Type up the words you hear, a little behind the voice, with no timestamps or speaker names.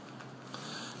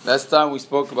Last time we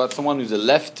spoke about someone who's a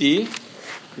lefty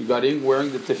regarding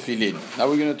wearing the tefillin. Now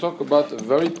we're going to talk about a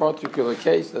very particular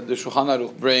case that the Shulchan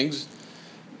Aruch brings,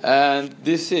 and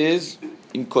this is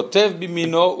in kotev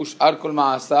bimino ushar kol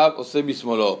ma'asav oseh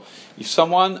bismolo. If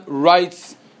someone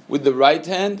writes with the right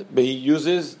hand, but he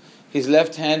uses his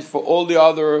left hand for all the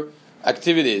other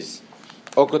activities,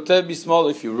 or kotev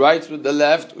bismol, if he writes with the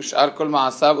left, ushar kol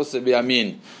ma'asav oseh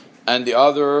biyamin, and the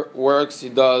other works he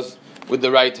does with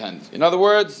the right hand. In other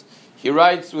words, he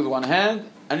writes with one hand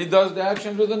and he does the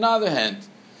actions with another hand.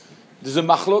 There's a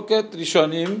machloket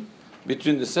rishonim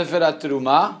between the Sefer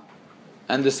HaTerumah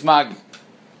and the Smag.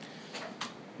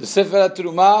 The Sefer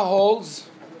HaTerumah holds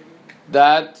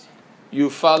that you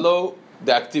follow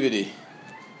the activity.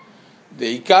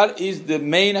 The ikar is the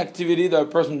main activity that a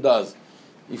person does.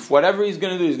 If whatever he's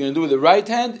going to do, he's going to do with the right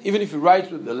hand, even if he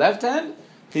writes with the left hand,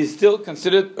 he's still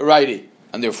considered a righty,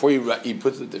 and therefore he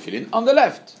puts the tefillin on the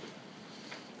left.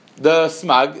 The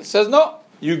Smag says no,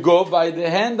 you go by the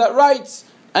hand that writes,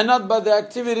 and not by the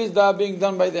activities that are being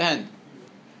done by the hand.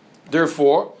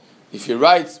 Therefore, if he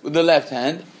writes with the left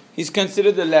hand, he's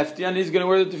considered a lefty, and he's going to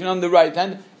wear the tefillin on the right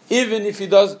hand, even if he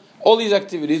does all these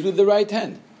activities with the right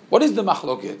hand. What is the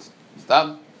machloket?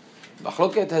 The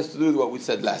machloket has to do with what we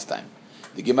said last time.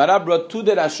 The Gemara brought two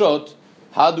derashot.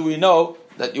 How do we know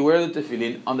that you wear the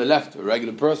tefillin on the left, a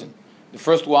regular person? The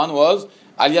first one was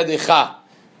al yadecha,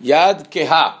 yad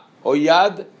keha, or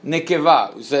yad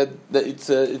nekeva. We said that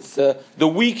it's the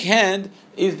weak hand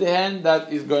is the hand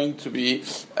that is going to be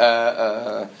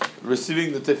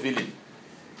receiving the tefillin.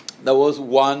 That was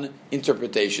one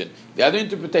interpretation. The other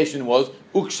interpretation was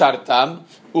ukshartam,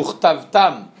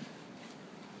 uchtavtam.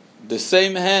 The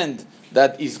same hand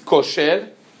that is kosher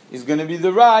is going to be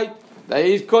the right that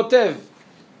is kotev.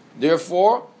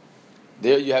 Therefore,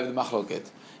 there you have the machloket.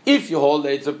 If you hold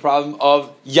that it's a problem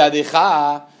of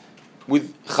yadecha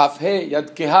with chafhe,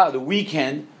 yad keha, the weak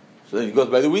hand, so then it goes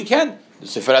by the weak hand. The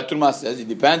Sefer HaTerumah says it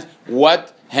depends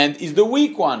what hand is the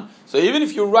weak one. So even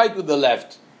if you write with the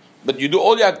left, but you do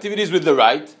all your activities with the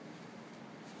right,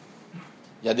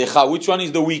 yadecha, which one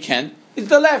is the weak hand? It's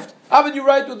the left. How about you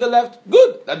write with the left?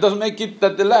 Good. That doesn't make it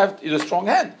that the left is a strong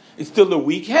hand. It's still the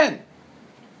weak hand.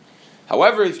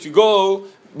 However, if you go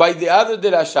by the other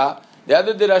derasha, the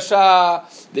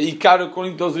ikar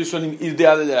according to those Rishonim is the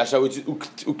other derasha, which is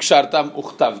ukshartam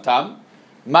uchtavtam,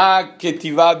 ma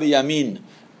ketiva beyamin,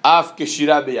 af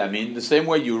keshira beyamin. The same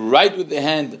way you write with the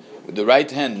hand, with the right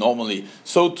hand normally,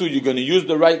 so too you're going to use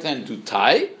the right hand to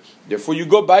tie. Therefore, you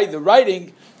go by the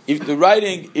writing. If the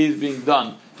writing is being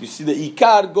done, you see the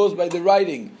ikar goes by the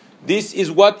writing. This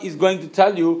is what is going to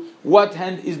tell you what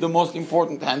hand is the most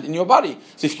important hand in your body.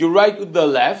 So if you write with the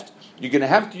left, you're going to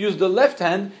have to use the left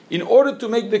hand in order to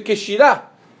make the keshira.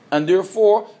 And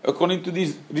therefore, according to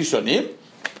these Rishonim,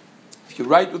 if you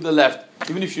write with the left,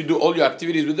 even if you do all your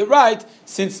activities with the right,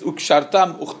 since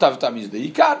ukshartam, uchtavtam is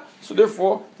the ikar, so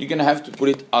therefore, you're going to have to put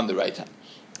it on the right hand.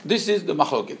 This is the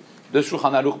machloket. The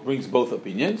Shulchan Aruch brings both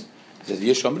opinions. It says,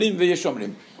 yesh omrim veyesh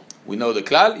omrim. We know the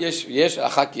klal, yesh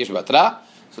achak, yesh batra.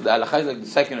 So the halacha is like the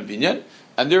second opinion.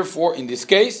 And therefore, in this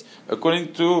case,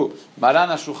 according to Maran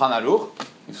HaShulchan Aruch,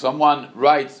 if someone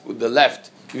writes with the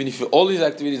left, even if all his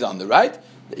activities are on the right,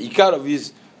 the ikar of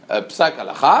his psak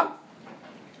halacha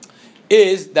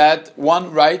is that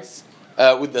one writes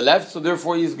with the left, so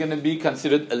therefore he is going to be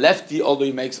considered a lefty, although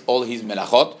he makes all his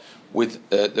melachot with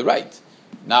the right.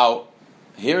 Now,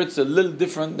 here it's a little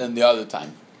different than the other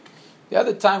time. The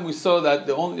other time we saw that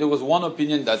there was one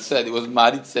opinion that said it was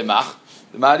Marit Semach.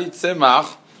 The Marit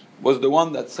Semach was the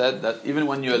one that said that even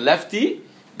when you're a lefty,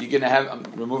 you're going to have, I'm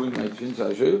removing my chin so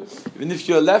I'll show you. Even if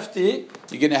you're a lefty,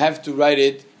 you're going to have to write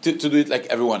it, to do it like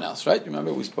everyone else, right?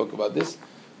 Remember we spoke about this?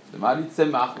 The Marit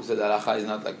Semach, who said halacha is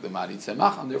not like the Marit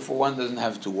Semach, and therefore one doesn't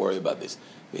have to worry about this.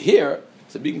 But here,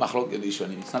 it's a big machlok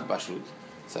rishonim. It's not pashut.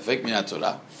 It's safek min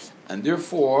haTorah. And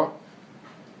therefore,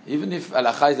 even if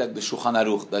halacha is like the Shulchan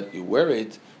Aruch, that you wear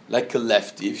it like a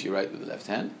lefty, if you write with the left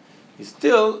hand, you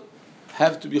still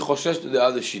have to be choshesh to the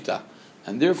other shita.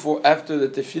 And therefore, after the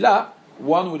tefillah,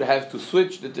 one would have to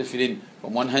switch the tefillin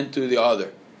from one hand to the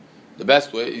other. The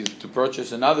best way is to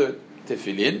purchase another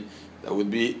tefillin that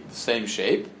would be the same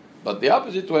shape, but the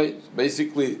opposite way,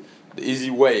 basically the easy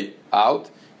way out.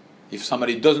 If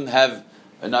somebody doesn't have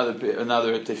another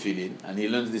tefillin, and he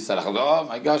learns this halacha, oh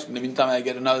my gosh, in the meantime I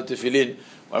get another tefillin,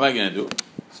 what am I going to do?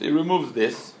 So he removes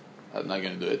this. I'm not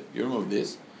going to do it. You remove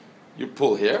this. You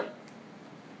pull here.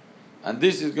 And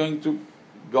this is going to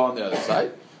go on the other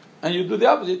side. And you do the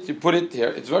opposite. You put it here.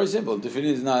 It's very simple.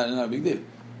 Tefillin is not a big deal.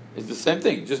 It's the same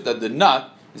thing. Just that the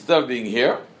knot, instead of being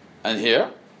here and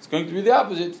here, it's going to be the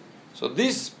opposite. So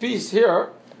this piece here,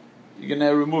 you're going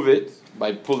to remove it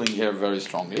by pulling here very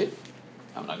strongly.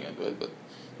 I'm not going to do it, but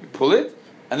you pull it,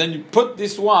 and then you put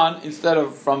this one, instead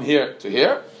of from here to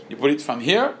here, you put it from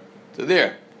here to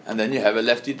there, and then you have a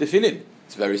lefty tefillin.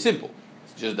 It's very simple.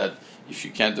 It's just that if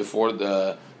you can't afford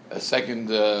a second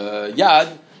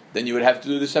yad, then you would have to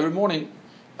do this every morning.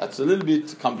 That's a little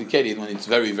bit complicated when it's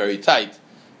very, very tight.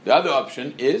 The other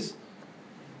option is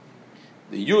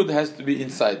the yud has to be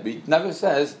inside, but it never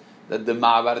says that the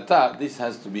ma'avarta, this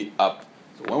has to be up.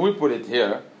 So when we put it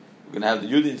here, we're going to have the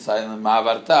yud inside, and the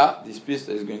ma'avarta, this piece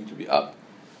is going to be up.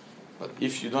 But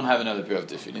if you don't have another pair of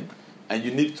tefillin, and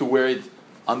you need to wear it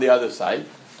on the other side,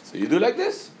 so you do like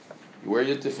this. You wear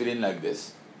your tefillin like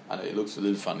this. I know it looks a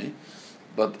little funny,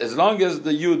 but as long as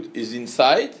the yud is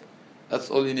inside, that's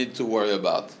all you need to worry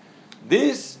about.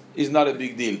 This is not a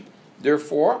big deal.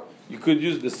 Therefore, you could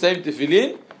use the same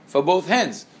tefillin for both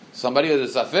hands. Somebody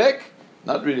has a safek,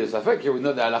 not really a safek. Here we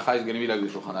know the halacha is going to be like the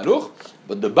Shulchan Aruch,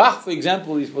 but the Bach, for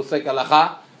example, is posek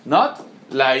halacha not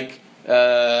like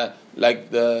the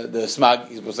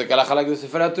Smag is posek halacha like the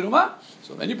Sefer Terumah.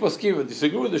 So many poskim would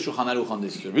disagree with the Shulchan Aruch on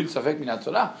this. You're really safek minat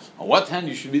Torah. On what hand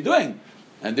you should be doing?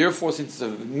 And therefore, since it's a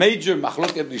major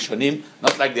machloket rishonim,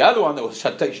 not like the other one that was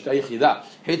shata ishta yichida,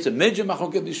 it's a major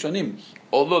machloket rishonim.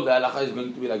 Although the halacha is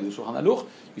going to be like the Shulchan Aruch,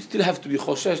 you still have to be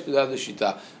choshesh to the other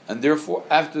shita. And therefore,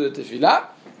 after the tefillah,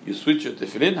 you switch your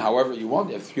tefillin however you want.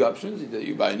 You have three options: either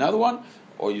you buy another one,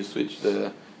 or you switch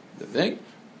the thing,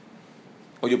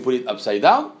 or you put it upside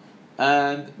down,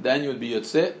 and then you'll be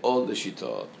yotzeh all the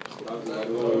shitot.